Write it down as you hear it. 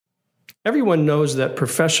Everyone knows that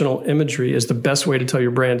professional imagery is the best way to tell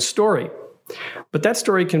your brand story. But that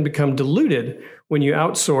story can become diluted when you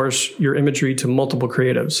outsource your imagery to multiple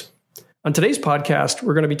creatives. On today's podcast,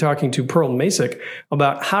 we're going to be talking to Pearl Masick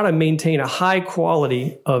about how to maintain a high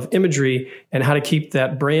quality of imagery and how to keep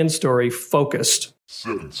that brand story focused.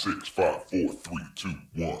 7, 6, 5, 4, 3, 2,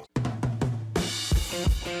 1.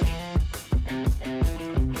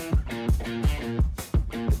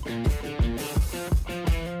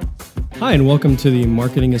 Hi, and welcome to the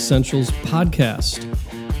Marketing Essentials podcast.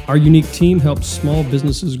 Our unique team helps small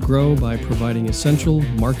businesses grow by providing essential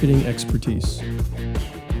marketing expertise.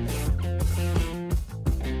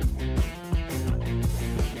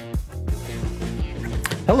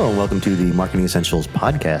 Hello and welcome to the Marketing Essentials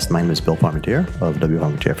podcast. My name is Bill Parmentier of W.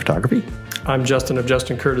 Parmentier Photography. I'm Justin of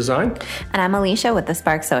Justin Kerr Design. And I'm Alicia with the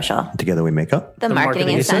Spark Social. Together we make up the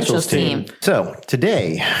Marketing Essentials team. So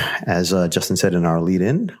today, as Justin said in our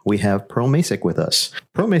lead-in, we have Pearl Masick with us.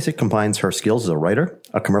 Pearl Masick combines her skills as a writer,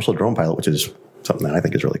 a commercial drone pilot, which is something that I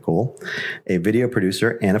think is really cool, a video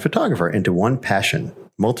producer, and a photographer into one passion,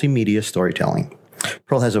 multimedia storytelling.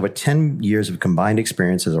 Pearl has over 10 years of combined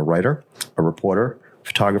experience as a writer, a reporter,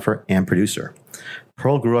 photographer, and producer.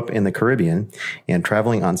 Pearl grew up in the Caribbean and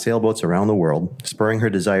traveling on sailboats around the world, spurring her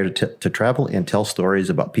desire to travel and tell stories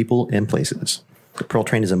about people and places. Pearl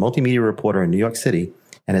trained as a multimedia reporter in New York City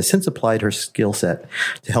and has since applied her skill set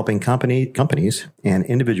to helping companies and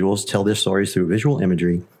individuals tell their stories through visual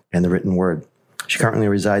imagery and the written word. She currently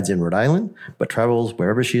resides in Rhode Island, but travels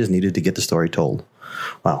wherever she is needed to get the story told.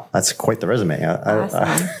 Wow, that's quite the resume.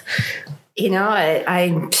 Awesome. You know, I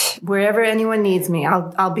wherever anyone needs me,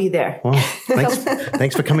 I'll be there. Well,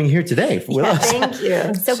 thanks for coming here today with us. Thank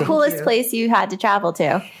you. So coolest place you had to travel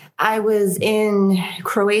to? I was in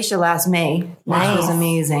Croatia last May, which was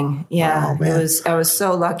amazing. Yeah, Oh, man. I was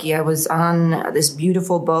so lucky. I was on this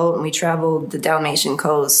beautiful boat, and we traveled the Dalmatian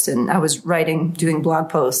coast, and I was doing blog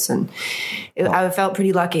posts, and I felt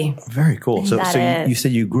pretty lucky. Very cool. So you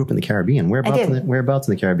said you grew up in the Caribbean. Whereabouts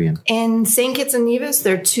in the Caribbean? In St. Kitts and Nevis,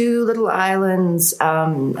 there are two little islands.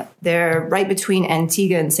 They're right between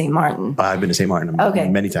Antigua and St. Martin. I've been to St. Martin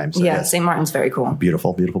many times. So yeah, yes. St. Martin's very cool.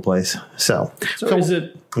 Beautiful, beautiful place. So is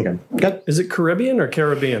it Caribbean or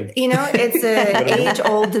Caribbean? You know, it's an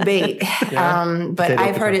age-old debate, but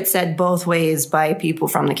I've heard it said both ways by people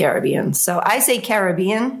from the Caribbean. So I say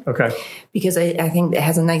Caribbean, because I think it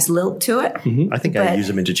has a nice lilt to it. I think I use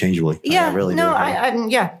them interchangeably. Yeah, I really do.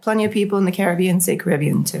 Plenty of people in the Caribbean say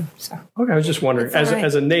Caribbean too. So I was just wondering,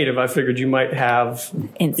 as a native, I figured you might have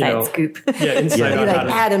inside scoop. Yeah, inside. Be like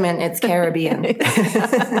adamant, it's Caribbean.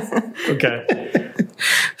 Okay.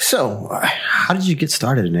 So, how did you get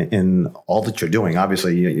started in all that you're doing?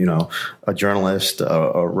 Obviously, you know, a journalist,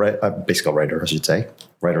 basically a writer, I should say,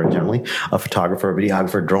 writer generally, a photographer, a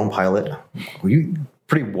videographer, drone pilot.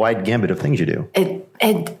 Pretty wide gambit of things you do.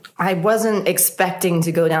 I wasn't expecting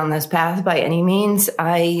to go down this path by any means.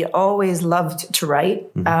 I always loved to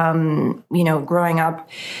write. Mm-hmm. Growing up,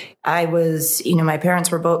 I was, my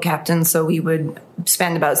parents were boat captains, so we would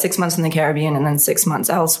spend about 6 months in the Caribbean and then 6 months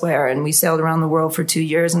elsewhere. And we sailed around the world for 2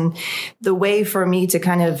 years. And the way for me to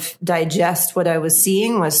kind of digest what I was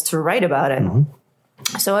seeing was to write about it.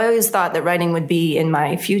 Mm-hmm. So I always thought that writing would be in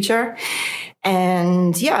my future.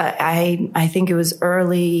 And I think it was in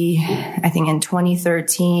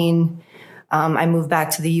 2013, I moved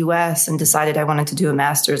back to the US and decided I wanted to do a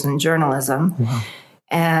master's in journalism. Wow.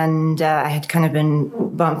 And I had kind of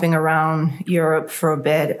been bumping around Europe for a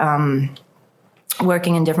bit,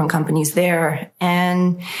 working in different companies there,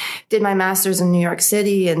 and did my master's in New York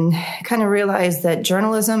City, and kind of realized that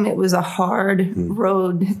journalism, it was a hard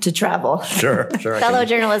road to travel. Sure. Fellow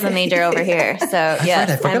journalism major over here. So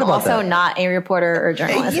yes, I'm also not a reporter or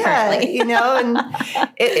journalist currently. And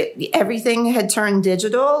everything had turned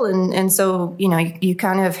digital. And so, you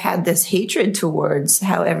kind of had this hatred towards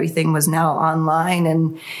how everything was now online,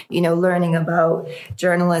 and, learning about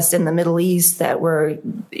journalists in the Middle East that were,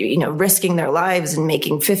 risking their lives and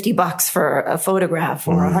making $50 for a photograph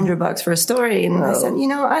or $100 for a story. And I said,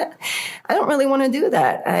 I don't really want to do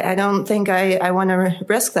that. I don't think I want to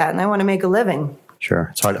risk that, and I want to make a living. Sure.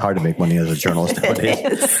 It's hard to make money as a journalist nowadays.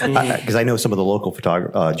 Because I know some of the local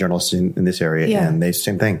journalists in this area, and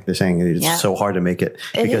same thing. They're saying it's so hard to make it.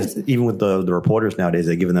 Because even with the reporters nowadays,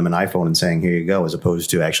 they're giving them an iPhone and saying, here you go, as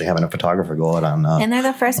opposed to actually having a photographer go out on... and they're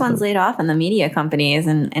the first ones laid off in the media companies.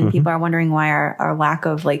 And people are wondering why our lack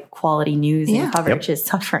of quality news and coverage is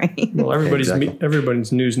suffering. Well,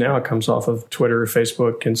 everybody's news now comes off of Twitter,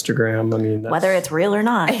 Facebook, Instagram. I mean, whether it's real or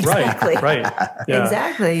not. Exactly. Right. Yeah.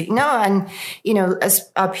 Exactly. No, and,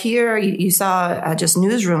 up here, you saw just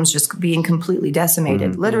newsrooms just being completely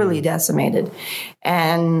decimated, literally decimated.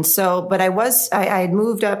 And so, but I had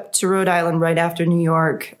moved up to Rhode Island right after New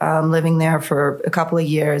York, living there for a couple of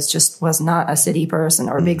years, just was not a city person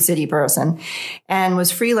or a big city person, and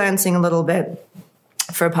was freelancing a little bit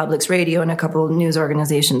for Publix Radio and a couple of news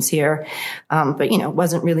organizations here. But,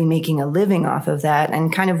 wasn't really making a living off of that,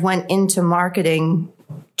 and kind of went into marketing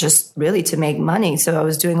just really to make money. So I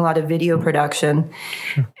was doing a lot of video production,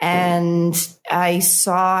 and I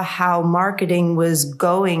saw how marketing was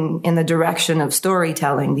going in the direction of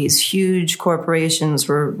storytelling. These huge corporations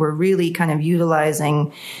were really kind of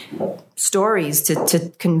utilizing stories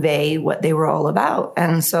to convey what they were all about.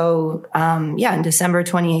 And so, in December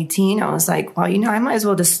 2018, I was like, well, I might as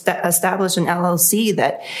well just establish an LLC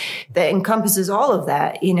that encompasses all of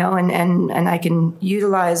that, and I can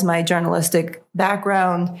utilize my journalistic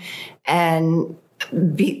background. And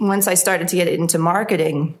once I started to get into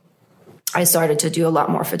marketing, I started to do a lot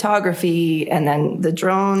more photography, and then the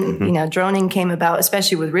droning came about,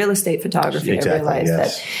 especially with real estate photography. Exactly, I realized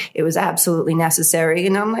that it was absolutely necessary.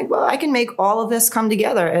 And I'm like, well, I can make all of this come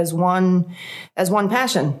together as one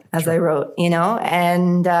passion, as I wrote,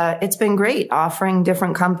 and it's been great offering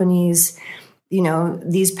different companies,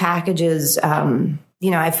 these packages.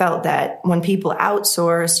 I felt that when people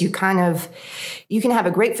outsource, you can have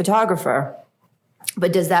a great photographer,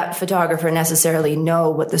 but does that photographer necessarily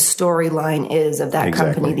know what the storyline is of that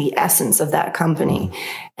company, the essence of that company?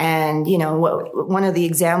 And, one of the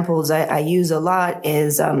examples I use a lot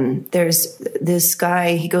is there's this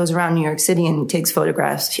guy, he goes around New York City and takes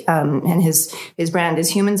photographs, and his brand is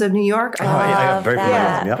Humans of New York. Very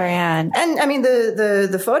familiar. Brand. And I mean,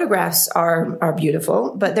 the photographs are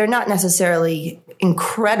beautiful, but they're not necessarily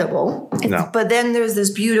incredible. No. But then there's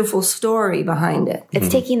this beautiful story behind it. It's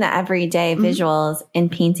taking the everyday visuals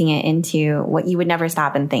and painting it into what you would never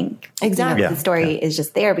stop and think. Exactly. The story is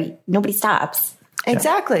just there, but nobody stops.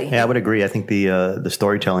 Exactly. Yeah, I would agree. I think the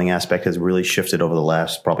storytelling aspect has really shifted over the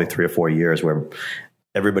last probably 3 or 4 years, where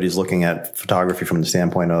everybody's looking at photography from the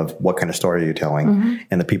standpoint of what kind of story are you telling,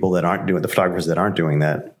 and the people that aren't doing, the photographers that aren't doing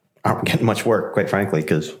that, aren't getting much work, quite frankly,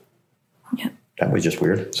 because that was just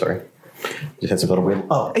weird. Sorry. Just had some little weird.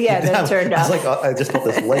 Oh, yeah, that turned off. I was like, I just felt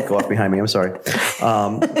this light go off behind me. I'm sorry.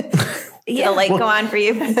 The light go on for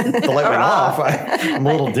you. The light went off. I'm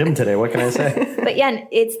a little dim today. What can I say? But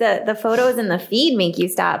it's the photos and the feed make you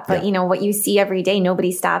stop. But what you see every day,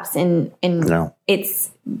 nobody stops. And No.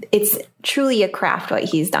 it's truly a craft what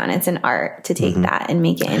he's done. It's an art to take that and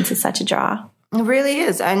make it into such a draw. It really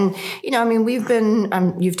is. And, we've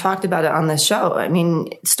been, you've talked about it on this show. I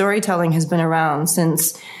mean, storytelling has been around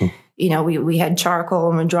since, we had charcoal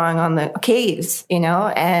and we're drawing on the caves,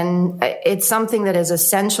 and it's something that is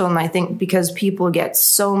essential. And I think because people get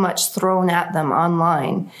so much thrown at them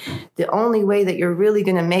online, the only way that you're really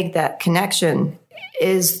going to make that connection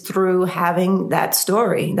is through having that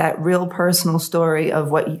story, that real personal story of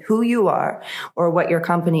who you are or what your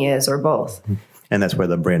company is, or both. And that's where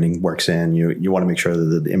the branding works in. You want to make sure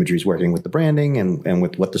that the imagery is working with the branding and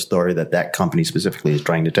with what the story that company specifically is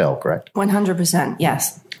trying to tell, correct? 100%.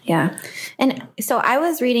 Yes. Yeah. And so I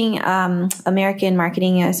was reading American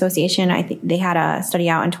Marketing Association. I think they had a study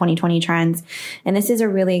out in 2020 trends. And this is a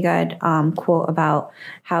really good quote about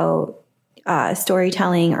how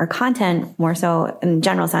storytelling or content, more so in the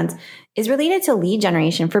general sense, is related to lead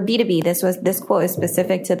generation for B2B. This quote is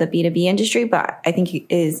specific to the B2B industry, but I think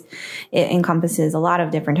it encompasses a lot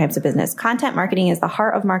of different types of business. Content marketing is the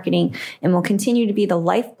heart of marketing and will continue to be the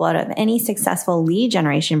lifeblood of any successful lead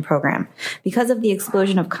generation program. Because of the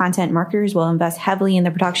explosion of content, marketers will invest heavily in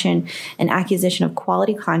the production and acquisition of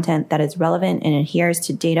quality content that is relevant and adheres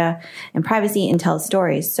to data and privacy and tells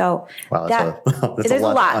stories. So wow, there's a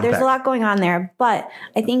lot. There's a lot going on there, but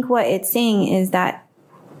I think what it's saying is that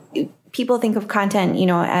people think of content,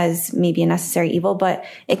 as maybe a necessary evil, but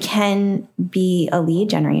it can be a lead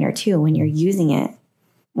generator too when you're using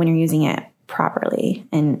it properly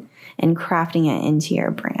and crafting it into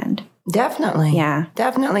your brand. Definitely. Yeah.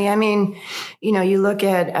 Definitely. I mean, you look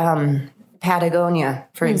at Patagonia,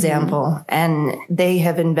 for example, and they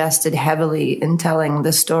have invested heavily in telling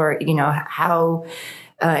the story, how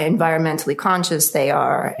environmentally conscious they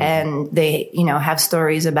are. And they, have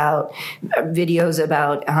stories about videos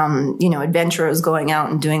about, adventurers going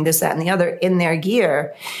out and doing this, that, and the other in their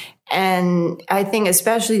gear. And I think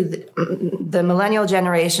especially the millennial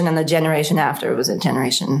generation and the generation after, it was a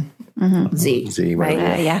generation Z, Z,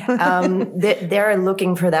 right? Yeah. They're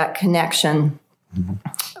looking for that connection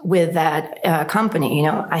with that company. You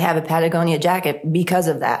know, I have a Patagonia jacket because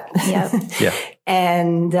of that. Yep. Yeah.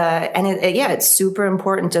 And it's super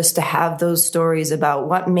important just to have those stories about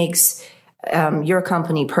what makes your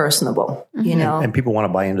company personable, you know. And people want to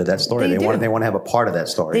buy into that story. They want to have a part of that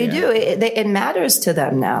story. They do. It matters to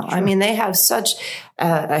them now. Sure. I mean, they have such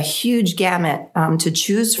a huge gamut to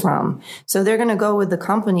choose from. So they're going to go with the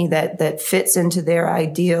company that fits into their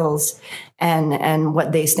ideals and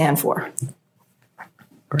what they stand for.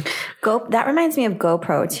 That reminds me of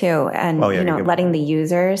GoPro too, and letting the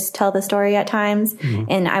users tell the story at times. Mm-hmm.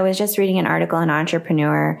 And I was just reading an article in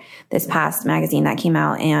Entrepreneur, this past magazine that came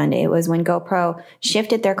out, and it was when GoPro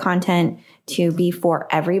shifted their content to be for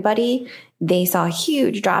everybody, they saw a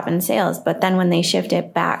huge drop in sales. But then when they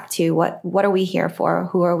shifted back to what are we here for?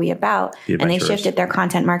 Who are we about? And they shifted their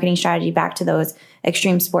content marketing strategy back to those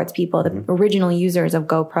extreme sports people, the original users of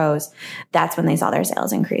GoPros, that's when they saw their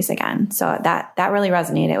sales increase again. So that really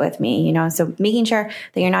resonated with me, you know. So making sure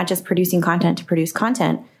that you're not just producing content to produce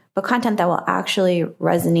content, but content that will actually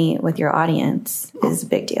resonate with your audience is a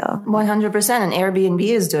big deal. 100%. And Airbnb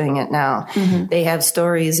is doing it now. Mm-hmm. They have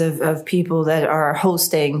stories of people that are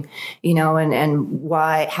hosting, you know, and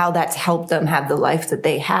how that's helped them have the life that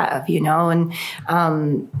they have, you know,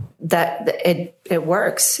 and, that it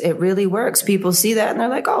works. It really works. People see that and they're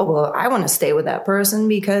like, oh, well, I want to stay with that person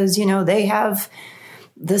because, you know, they have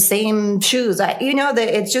the same shoes.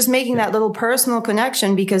 It's just making that little personal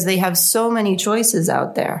connection because they have so many choices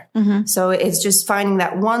out there. Mm-hmm. So it's just finding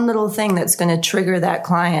that one little thing that's going to trigger that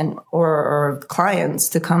client or clients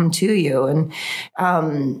to come to you. And,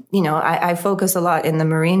 I focus a lot in the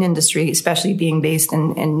marine industry, especially being based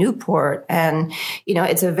in Newport. And, you know,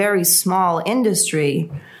 it's a very small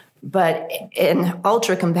industry, but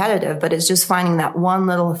ultra competitive, but it's just finding that one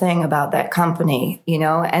little thing about that company, you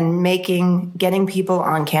know, and getting people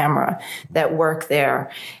on camera that work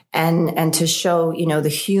there and to show, you know, the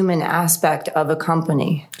human aspect of a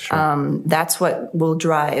company. Sure. That's what will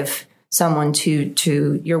drive someone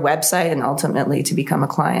to your website and ultimately to become a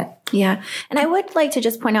client. Yeah. And I would like to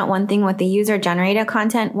just point out one thing with the user generated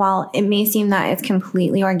content. While it may seem that it's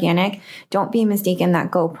completely organic, don't be mistaken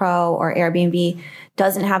that GoPro or Airbnb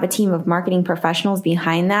doesn't have a team of marketing professionals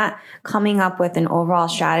behind that, coming up with an overall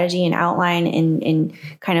strategy and outline and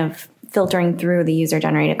kind of filtering through the user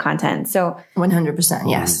generated content. So 100%.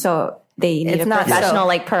 Yes. So they need a professional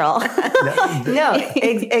like Pearl. No,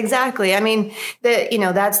 exactly. I mean,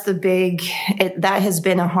 that's that has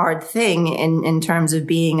been a hard thing in terms of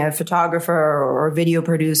being a photographer or a video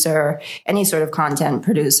producer, any sort of content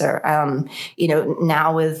producer.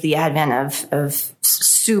 Now with the advent of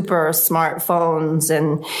super smartphones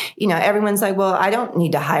and, everyone's like, well, I don't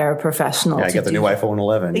need to hire a professional. Yeah, I got the new iPhone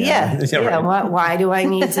 11. Yeah. Right. Why do I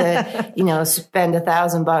need to, spend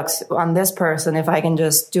 $1,000 on this person if I can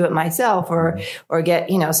just do it myself or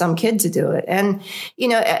get, some kid to do it? And,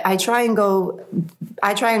 I try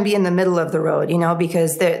and be in the middle of the road,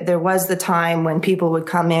 because there was the time when people would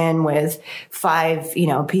come in with 5,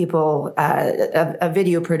 people, a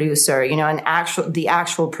video producer, the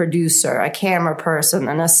actual producer, a camera person,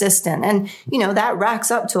 an assistant. And, that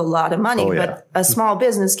racks up to a lot of money, but a small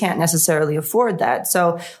business can't necessarily afford that.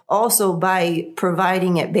 So also by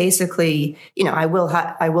providing it basically, I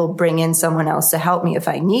will bring in someone else to help me if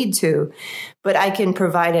I need to, but I can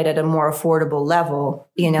provide it at a more affordable level,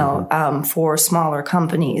 for smaller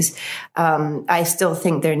companies. I still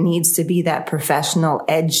think there needs to be that professional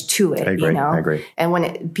edge to it, I agree. And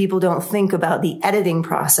when people don't think about the editing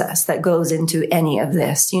process that goes into any of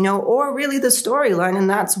this, or really the storyline. And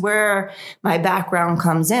that's where my background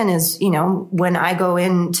comes in is, when I go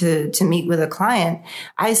in to meet with a client,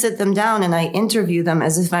 I sit them down and I interview them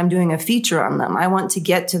as if I'm doing a feature on them. I want to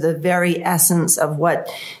get to the very essence of what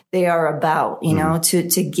they are about,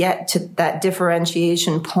 to get to that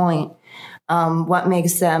differentiation point, what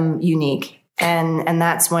makes them unique. And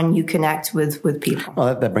that's when you connect with people.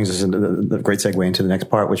 Well, that brings us into the great segue into the next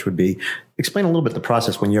part, which would be explain a little bit the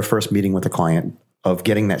process when you're first meeting with a client of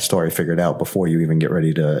getting that story figured out before you even get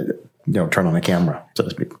ready to turn on the camera, so to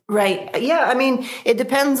speak. Right. Yeah. I mean, it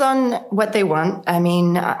depends on what they want. I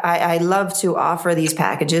mean, I love to offer these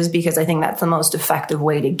packages because I think that's the most effective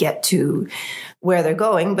way to get to where they're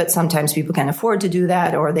going. But sometimes people can't afford to do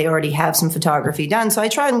that or they already have some photography done. So I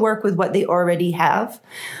try and work with what they already have.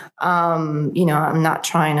 I'm not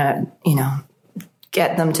trying to,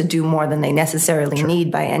 get them to do more than they necessarily need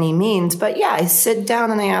by any means. But yeah, I sit down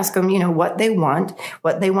and I ask them, what they want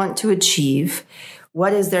to achieve.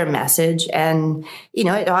 What is their message? And,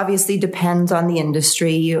 it obviously depends on the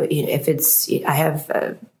industry. If I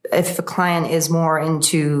have if a client is more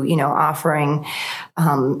into, offering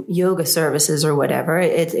yoga services or whatever,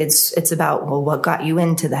 it's about, well, what got you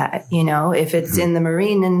into that? If it's in the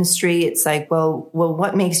marine industry, it's like, well,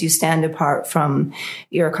 what makes you stand apart from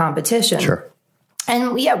your competition? Sure.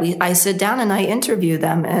 And I sit down and I interview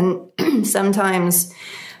them, and sometimes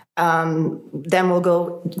then we'll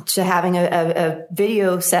go to having a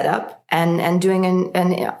video set up and doing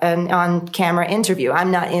an on-camera interview.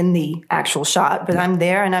 I'm not in the actual shot, but I'm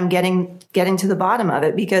there and I'm getting to the bottom of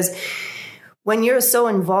it, because when you're so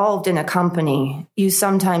involved in a company, you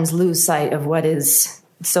sometimes lose sight of what is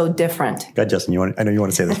so different. Go ahead, Justin. I know you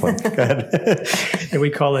want to say this one. Go ahead. And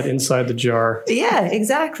we call it inside the jar. Yeah,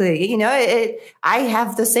 exactly. I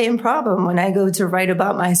have the same problem when I go to write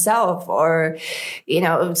about myself or,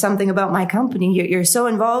 something about my company. You're so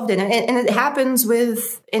involved in it. And it happens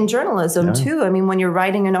in journalism too. I mean, when you're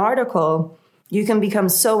writing an article, you can become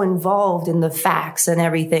so involved in the facts and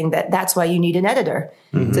everything that's why you need an editor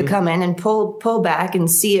to come in and pull back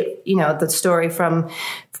and see it, the story from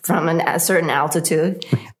a certain altitude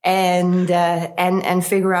and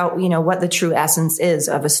figure out, what the true essence is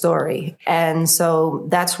of a story. And so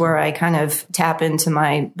that's where I kind of tap into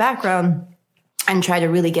my background and try to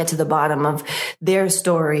really get to the bottom of their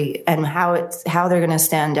story and how they're going to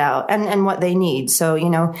stand out and what they need. So,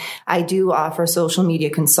 I do offer social media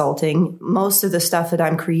consulting. Most of the stuff that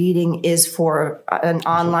I'm creating is for an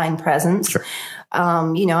online presence. Sure.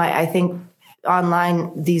 I think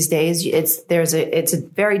online these days, it's a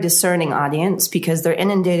very discerning audience because they're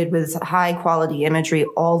inundated with high quality imagery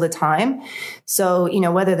all the time. So,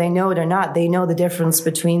 whether they know it or not, they know the difference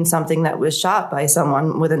between something that was shot by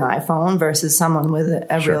someone with an iPhone versus someone with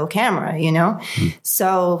a real camera,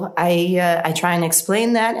 So I try and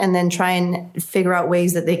explain that and then try and figure out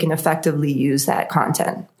ways that they can effectively use that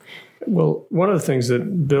content. Well, one of the things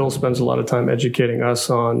that Bill spends a lot of time educating us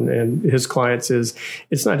on and his clients is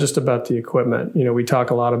it's not just about the equipment. We talk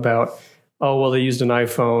a lot about, they used an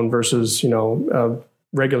iPhone versus, a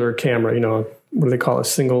regular camera, what do they call it?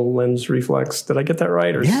 Single lens reflex. Did I get that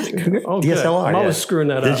right? Or DSLR. I'm always screwing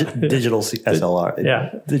that up. Digital SLR.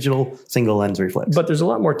 Yeah. Digital single lens reflex. But there's a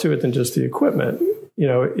lot more to it than just the equipment.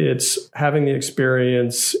 It's having the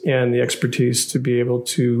experience and the expertise to be able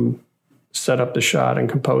to set up the shot and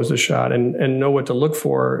compose the shot and know what to look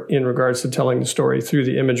for in regards to telling the story through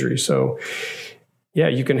the imagery. So,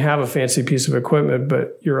 you can have a fancy piece of equipment,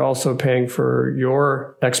 but you're also paying for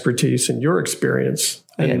your expertise and your experience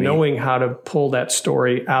and knowing how to pull that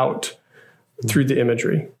story out through the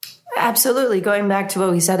imagery. Absolutely. Going back to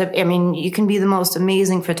what we said, you can be the most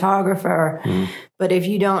amazing photographer, but if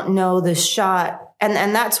you don't know the shot,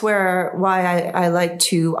 and that's why I like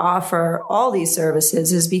to offer all these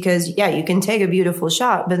services is because, you can take a beautiful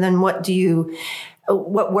shot, but then what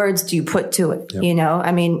words do you put to it?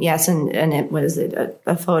 Yep. Yes. And what is it?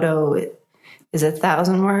 A photo is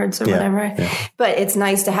 1,000 words or whatever, but it's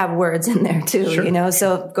nice to have words in there too, Sure.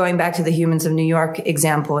 So going back to the Humans of New York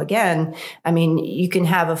example again, you can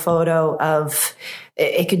have a photo of,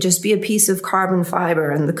 it could just be a piece of carbon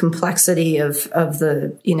fiber and the complexity of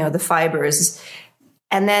the, the fibers.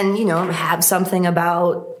 And then, have something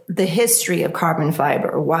about the history of carbon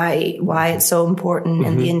fiber, why it's so important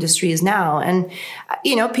in the industries now. And,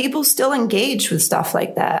 people still engage with stuff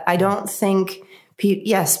like that. I don't think,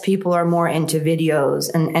 people are more into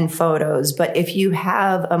videos and photos, but if you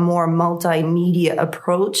have a more multimedia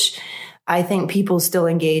approach, I think people still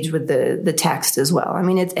engage with the text as well.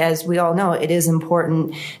 It's, as we all know, it is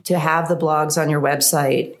important to have the blogs on your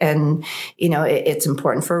website and, it's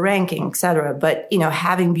important for ranking, et cetera. But,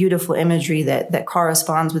 having beautiful imagery that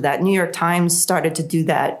corresponds with that. New York Times started to do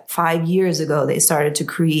that 5 years ago. They started to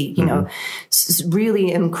create,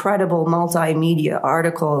 really incredible multimedia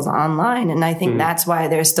articles online. And I think that's why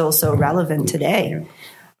they're still so relevant today.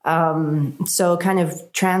 So kind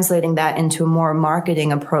of translating that into a more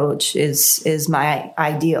marketing approach is my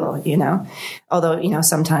ideal, although,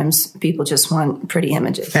 sometimes people just want pretty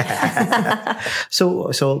images.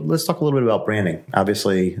 So let's talk a little bit about branding.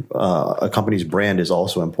 Obviously, a company's brand is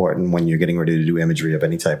also important when you're getting ready to do imagery of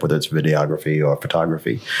any type, whether it's videography or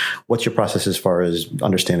photography. What's your process as far as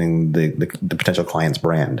understanding the potential client's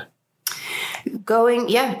brand?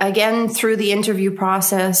 Going, again, through the interview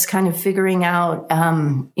process, kind of figuring out,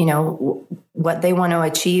 what they want to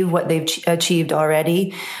achieve, what they've achieved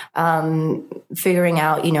already, figuring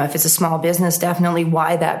out, if it's a small business, definitely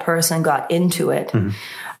why that person got into it.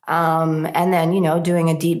 And then,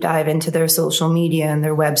 doing a deep dive into their social media and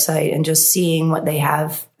their website and just seeing what they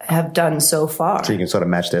have done so far. So you can sort of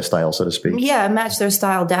match their style, so to speak. Yeah, match their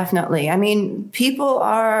style, definitely.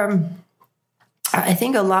 I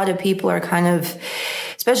think a lot of people are kind of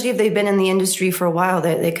especially if they've been in the industry for a while,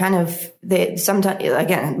 they sometimes,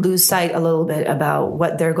 again, lose sight a little bit about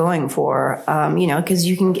what they're going for. Because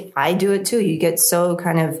I do it too. You get so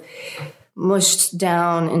kind of mushed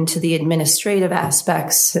down into the administrative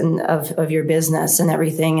aspects of your business and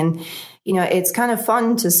everything. And, it's kind of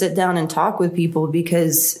fun to sit down and talk with people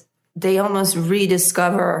because they almost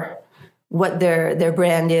rediscover what their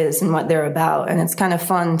brand is and what they're about. And it's kind of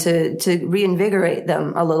fun to reinvigorate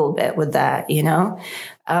them a little bit with that,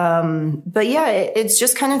 But yeah, it's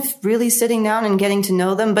just kind of really sitting down and getting to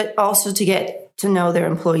know them, but also to get to know their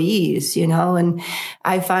employees, and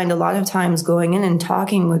I find a lot of times going in and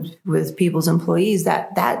talking with people's employees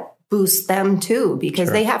that boosts them too,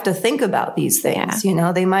 because they have to think about these things,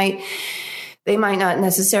 they might not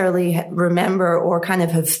necessarily remember or kind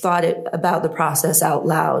of have thought about the process out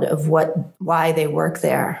loud of why they work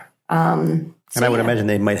there. And I would imagine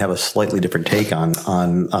they might have a slightly different take on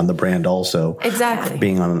the brand also. Exactly.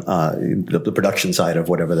 Being on the production side of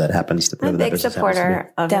whatever that happens to be. I'm a big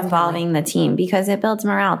supporter of involving the team because it builds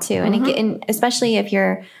morale too. Mm-hmm. And especially if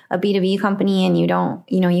you're a B2B company and you don't,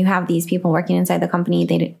 you have these people working inside the company,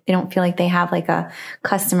 they don't feel like they have like a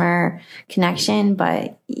customer connection,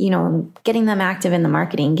 but getting them active in the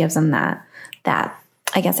marketing gives them that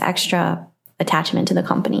I guess extra attachment to the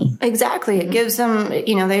company. Exactly. It gives them,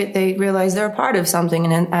 they realize they're a part of something.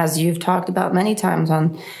 And as you've talked about many times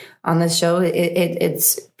on this show,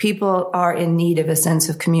 it's people are in need of a sense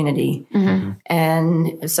of community. Mm-hmm.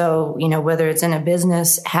 And so, whether it's in a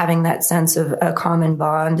business, having that sense of a common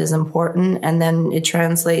bond is important. And then it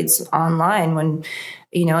translates online when,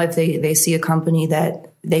 if they see a company that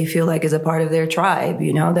they feel like is a part of their tribe,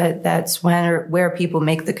 that's where people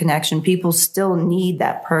make the connection. People still need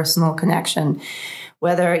that personal connection,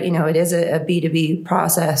 whether, it is a B2B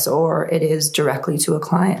process or it is directly to a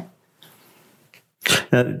client.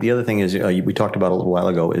 Now, the other thing is we talked about a little while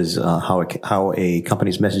ago is how a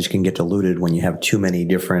company's message can get diluted when you have too many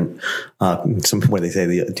different, too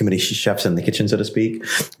many chefs in the kitchen, so to speak.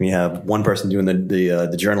 When you have one person doing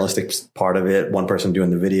the journalistic part of it, one person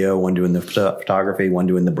doing the video, one doing the photography, one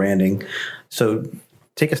doing the branding. So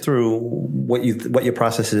take us through what your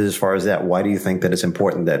process is as far as that. Why do you think that it's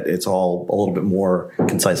important that it's all a little bit more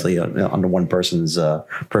concisely under one person's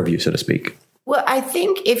purview, so to speak? Well, I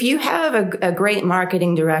think if you have a great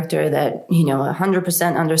marketing director that,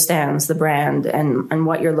 100% understands the brand and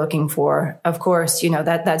what you're looking for, of course,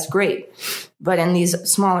 that's great. But in these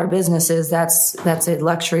smaller businesses, that's a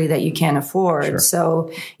luxury that you can't afford. Sure.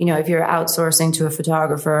 So, if you're outsourcing to a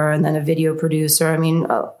photographer and then a video producer, I mean,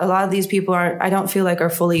 a lot of these people I don't feel like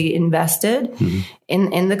are fully invested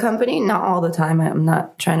in the company. Not all the time. I'm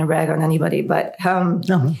not trying to rag on anybody, but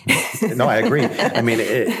No, I agree. I mean,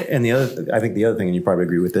 I think the other thing, and you probably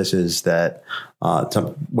agree with this, is that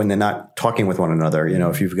when they're not talking with one another,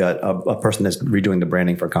 if you've got a person that's redoing the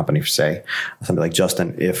branding for a company, say somebody like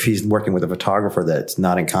Justin, if he's working with a photographer that's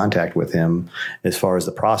not in contact with him as far as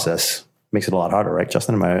the process, makes it a lot harder, right,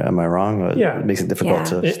 Justin? Am I wrong? Yeah, it makes it difficult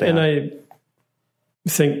to stay. And I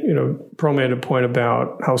think Pearl made a point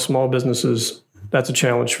about how small businesses, that's a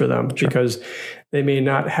challenge for them because they may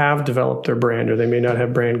not have developed their brand or they may not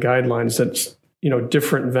have brand guidelines that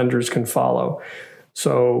different vendors can follow.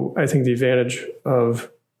 So I think the advantage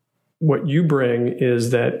of what you bring is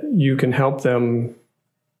that you can help them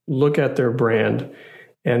look at their brand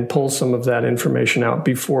and pull some of that information out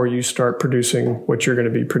before you start producing what you're going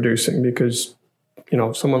to be producing. Because,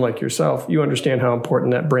 someone like yourself, you understand how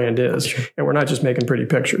important that brand is. And we're not just making pretty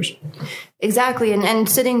pictures. Exactly. And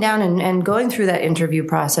sitting down and going through that interview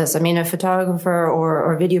process. I mean, a photographer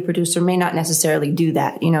or video producer may not necessarily do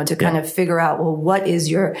that, to kind of figure out, well, what is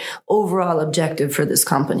your overall objective for this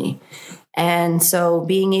company? And so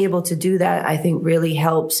being able to do that, I think really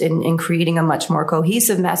helps in creating a much more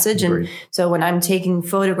cohesive message. Agreed. And so when I'm taking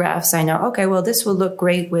photographs, I know, okay, well, this will look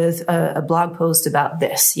great with a blog post about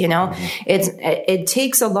this, it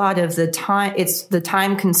takes a lot of the time. It's the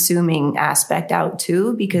time consuming aspect out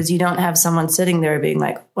too, because you don't have someone sitting there being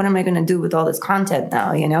like, what am I going to do with all this content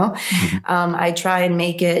now? I try and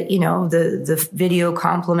make it, the video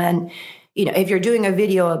complement. If you're doing a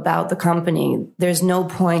video about the company, there's no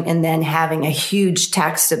point in then having a huge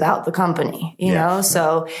text about the company, know?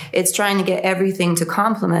 So it's trying to get everything to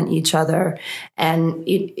complement each other. And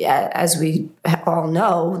as we all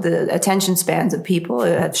know, the attention spans of people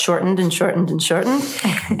have shortened and shortened and shortened.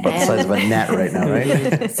 About the size of a gnat right now,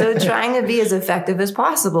 right? So trying to be as effective as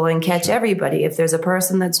possible and catch everybody. If there's a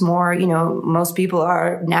person that's more, most people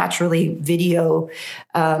are naturally video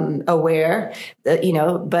aware,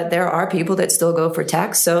 but there are people people that still go for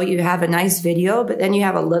text. So you have a nice video, but then you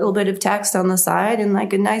have a little bit of text on the side and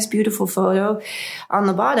like a nice, beautiful photo on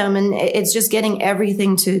the bottom. And it's just getting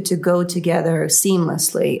everything to go together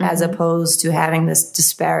seamlessly, as opposed to having this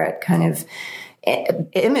disparate kind of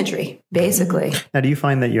imagery, basically. Now, do you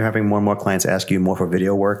find that you're having more and more clients ask you more for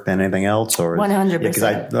video work than anything else? Or 100%. Because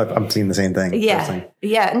I'm seeing the same thing. Yeah.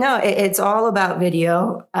 Yeah. No, it's all about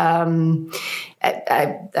video.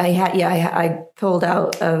 I pulled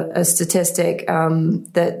out a statistic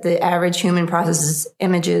that the average human processes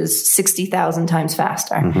images 60,000 times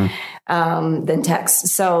faster than text.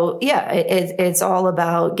 So yeah, it's all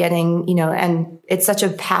about getting, and it's such a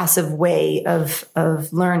passive way of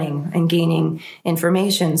learning and gaining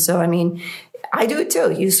information. So, I mean, I do it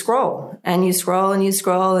too. You scroll and you scroll and you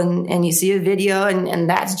scroll and you see a video and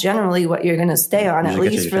that's generally what you're going to stay on, at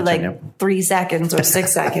least for like 3 seconds or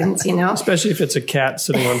 6 seconds, Especially if it's a cat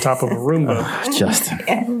sitting on top of a Roomba. Just.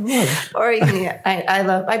 Or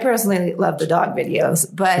I personally love the dog videos,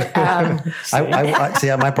 but I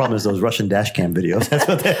see. My problem is those Russian dash cam videos. That's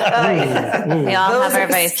what they are. We all those have our are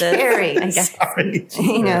vices. scary. Sorry.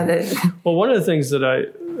 Well, one of the things that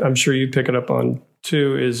I'm sure you pick it up on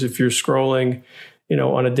too is if you're scrolling,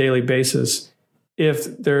 on a daily basis,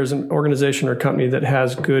 if there's an organization or company that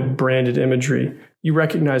has good branded imagery, you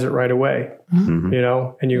recognize it right away, and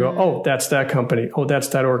you go, oh, that's that company. Oh, that's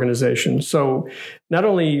that organization. So not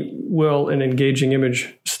only will an engaging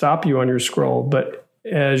image stop you on your scroll, but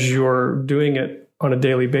as you're doing it on a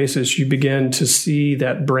daily basis, you begin to see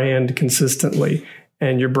that brand consistently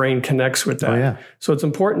and your brain connects with that. Oh, yeah. So it's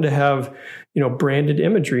important to have, branded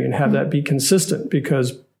imagery and have that be consistent,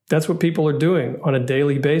 because that's what people are doing on a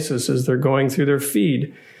daily basis as they're going through their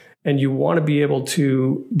feed. And you want to be able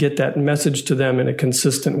to get that message to them in a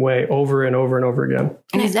consistent way over and over and over again.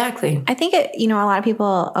 exactly. I think a lot of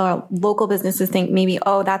people, local businesses think maybe,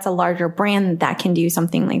 oh, that's a larger brand that can do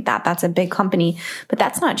something like that. That's a big company, but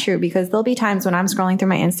that's not true, because there'll be times when I'm scrolling through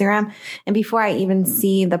my Instagram and before I even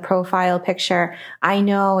see the profile picture, I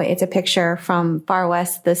know it's a picture from Far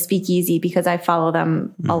West, the Speakeasy, because I follow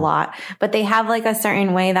them a lot, but they have like a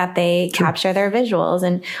certain way that they capture their visuals,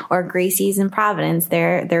 or Gracie's in Providence,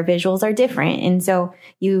 their visuals are different. And so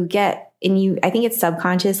you get, I think it's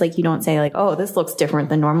subconscious, like you don't say like, oh, this looks different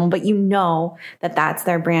than normal, but that that's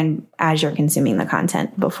their brand as you're consuming the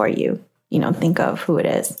content before you think of who it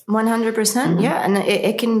is. 100%. Yeah. And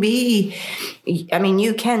it can be,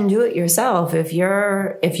 you can do it yourself if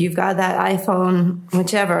you've got that iPhone,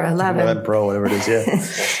 whichever, 11 Pro, whatever it is.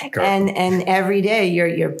 Yeah. and every day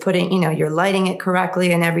you're putting, you're lighting it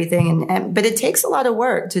correctly and everything. But it takes a lot of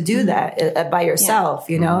work to do that by yourself,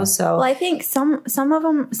 so. Well, I think some of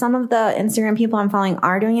the Instagram people I'm following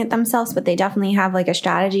are doing it themselves, but they definitely have like a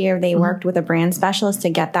strategy, or they worked with a brand specialist to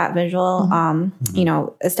get that visual,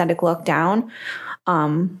 aesthetic look down.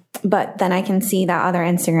 But then I can see that other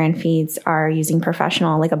Instagram feeds are using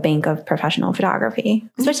like a bank of professional photography,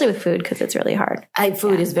 especially with food, because it's really hard.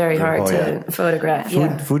 Food is very hard to photograph.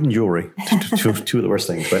 Food and jewelry, two of the worst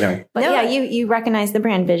things. But anyway. But you recognize the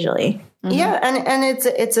brand visually. Mm-hmm. Yeah, and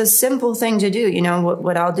it's a simple thing to do.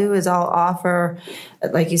 What I'll do is I'll offer,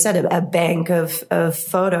 like you said, a bank of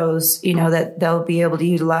photos, that they'll be able to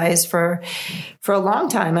utilize for a long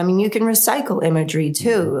time. You can recycle imagery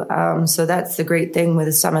too. So that's the great thing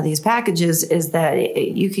with some of these packages, is that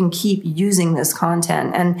you can keep using this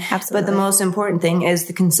content. But the most important thing is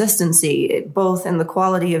the consistency, both in the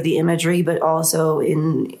quality of the imagery, but also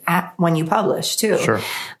when you publish too. Sure.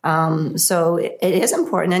 So it is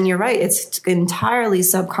important, and you're right. It's entirely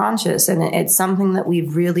subconscious, and it's something that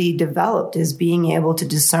we've really developed, is being able to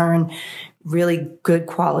discern really good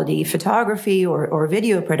quality photography or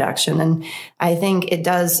video production. And I think it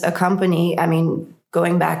does accompany,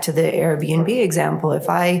 going back to the Airbnb example,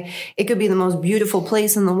 it could be the most beautiful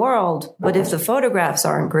place in the world, but if the photographs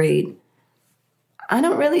aren't great, I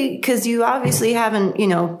don't really, because you obviously haven't,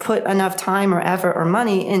 put enough time or effort or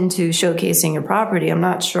money into showcasing your property. I'm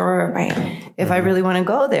not sure if I really want to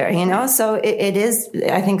go there, So it is,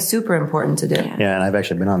 I think, super important to do. Yeah, and I've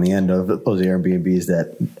actually been on the end of those Airbnbs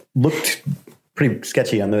that looked pretty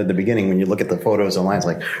sketchy on the beginning. When you look at the photos online, it's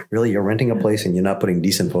like, really, you're renting a place and you're not putting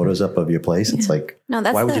decent photos up of your place? It's like,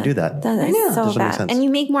 why would you do that? That is so bad. And you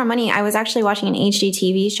make more money. I was actually watching an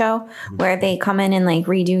HGTV show where they come in and like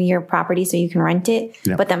redo your property so you can rent it.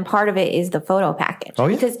 Yeah. But then part of it is the photo package. Oh,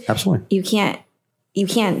 yeah, because absolutely. You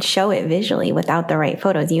can't show it visually without the right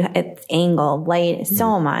photos. It's angle, light,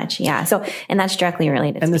 so much. Yeah. So, and that's directly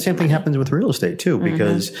related. And the same thing happens with real estate too,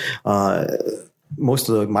 because, most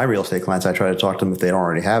of my real estate clients, I try to talk to them if they don't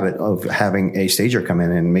already have it, of having a stager come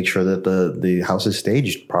in and make sure that the house is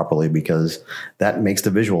staged properly, because that makes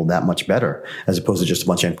the visual that much better as opposed to just a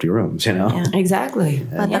bunch of empty rooms, you know? Yeah. Exactly.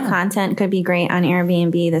 But the content could be great on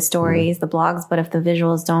Airbnb, the stories, the blogs, but if the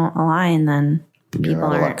visuals don't align, then people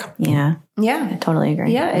out of aren't. luck. Yeah. Yeah. I totally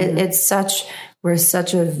agree. Yeah, we're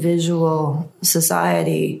such a visual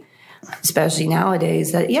society, especially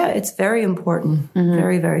nowadays, that, it's very important.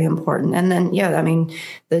 Very, very important. And then,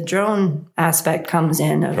 the drone aspect comes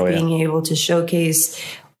in of being able to showcase,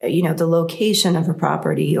 the location of a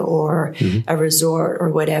property or a resort or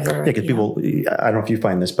whatever. Yeah, because people, I don't know if you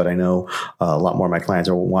find this, but I know a lot more of my clients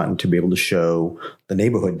are wanting to be able to show the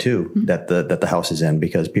neighborhood too that the house is in,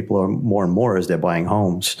 because people are more and more, as they're buying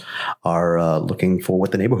homes, are looking for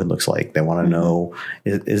what the neighborhood looks like. They want to know,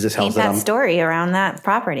 is this house Paint that story around that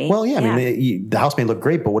property. Well, yeah, I mean, the house may look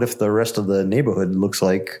great, but what if the rest of the neighborhood looks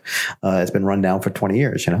like it's been run down for 20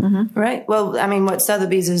 years, you know? Right. Well, I mean, what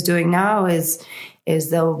Sotheby's is doing now is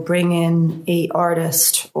they'll bring in a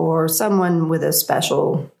artist or someone with a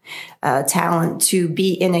special talent to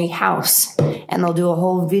be in a house, and they'll do a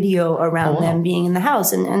whole video around them being in the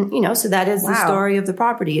house. And so that is the story of the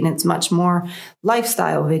property, and it's much more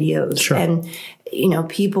lifestyle videos. Sure. And,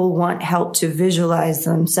 people want help to visualize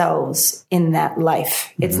themselves in that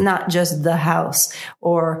life. It's not just the house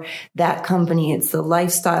or that company. It's the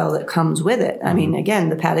lifestyle that comes with it. I mean, again,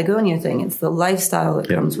 the Patagonia thing, it's the lifestyle that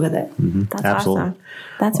comes with it. That's Absolutely. awesome.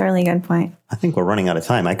 That's a really good point. I think we're running out of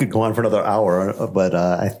time. I could go on for another hour, but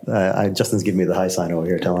Justin's giving me the high sign over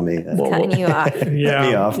here telling me. Cutting you off. Yeah.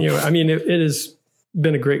 Me off. I mean, it has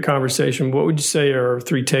been a great conversation. What would you say are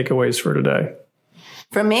 3 takeaways for today?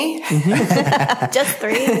 From me? Just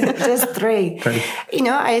 3. Just 3.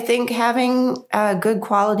 I think having good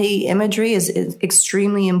quality imagery is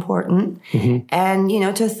extremely important. And,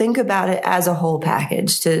 to think about it as a whole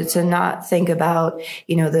package, to not think about,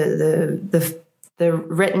 the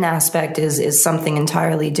written aspect is something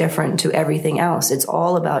entirely different to everything else. It's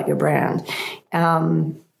all about your brand.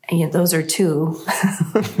 Those are 2.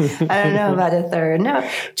 I don't know about a 3rd. No,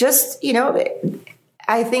 just,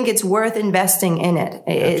 I think it's worth investing in it.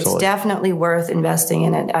 It's Absolutely. Definitely worth investing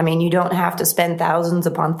in it. I mean, you don't have to spend thousands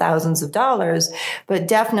upon thousands of dollars, but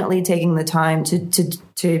definitely taking the time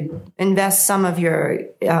to invest some of your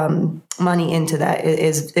money into that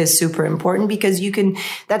is super important, because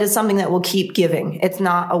that is something that will keep giving. It's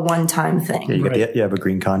not a one-time thing. Yeah, you get the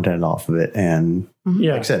evergreen content off of it. And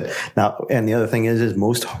like I said, now, and the other thing is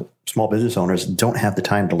most small business owners don't have the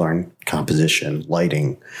time to learn composition,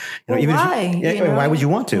 lighting. Why would you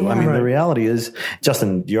want to? I mean, the reality is,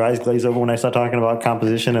 Justin, do your eyes glaze over when I start talking about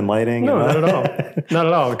composition and lighting? No, not at all. Not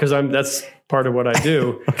at all, because that's part of what I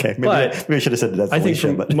do. Okay, maybe I should have said that. I think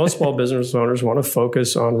most small business owners want to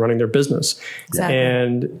focus on running their business. Exactly.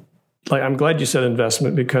 And I'm glad you said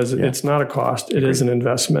investment, because it's not a cost. It is an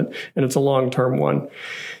investment, and it's a long-term one.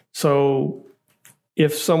 So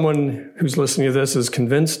if someone who's listening to this is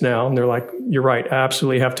convinced now and they're like, you're right, I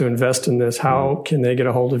absolutely have to invest in this, how can they get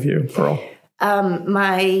a hold of you, Pearl?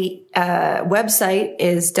 My website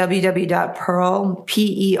is www.pearle,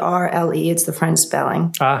 P-E-R-L-E, it's the French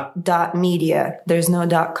spelling, .media. There's no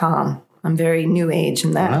 .com. I'm very new age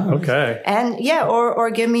in that. Okay. And or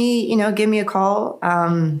give me a call,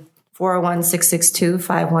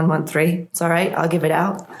 401-662-5113. It's all right. I'll give it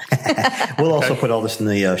out. We'll also put all this in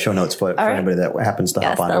the show notes for anybody that happens to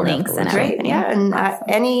hop on. The links and Great. everything. Yeah. And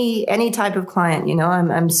any type of client,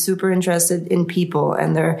 I'm super interested in people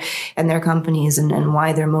and their companies and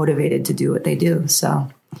why they're motivated to do what they do. So.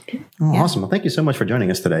 Awesome. Well, thank you so much for joining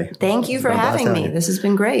us today. Thank you for having me. This has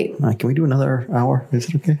been great. Can we do another hour? Is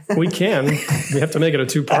it okay? We can. We have to make it a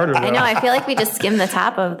 2-parter. I know. I feel like we just skimmed the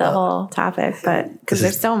top of the whole topic, but because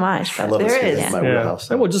there's so much. I love There this. is. It's my Yeah. wheelhouse.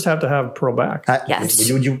 And we'll just have to have Pearl back. Yes.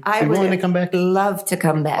 Would you I be would willing to come back? love to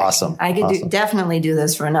come back. Awesome. I could definitely do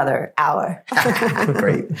this for another hour.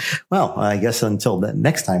 Great. Well, I guess until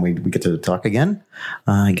next time we get to talk again,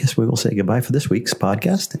 I guess we will say goodbye for this week's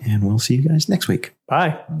podcast, and we'll see you guys next week.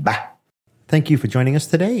 Bye. Bye. Thank you for joining us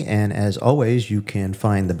today. And as always, you can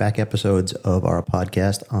find the back episodes of our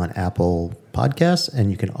podcast on Apple Podcasts,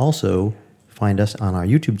 and you can also find us on our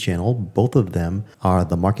YouTube channel. Both of them are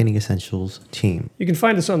the Marketing Essentials team. You can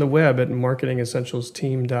find us on the web at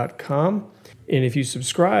marketingessentialsteam.com. And if you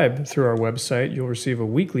subscribe through our website, you'll receive a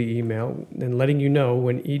weekly email and letting you know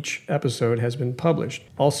when each episode has been published.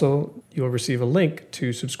 Also, you'll receive a link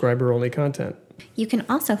to subscriber-only content. You can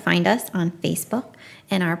also find us on Facebook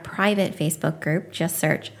in our private Facebook group. Just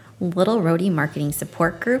search Little Roadie Marketing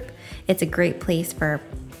Support Group. It's a great place for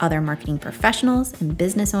other marketing professionals and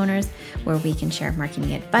business owners where we can share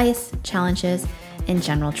marketing advice, challenges, and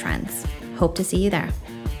general trends. Hope to see you there.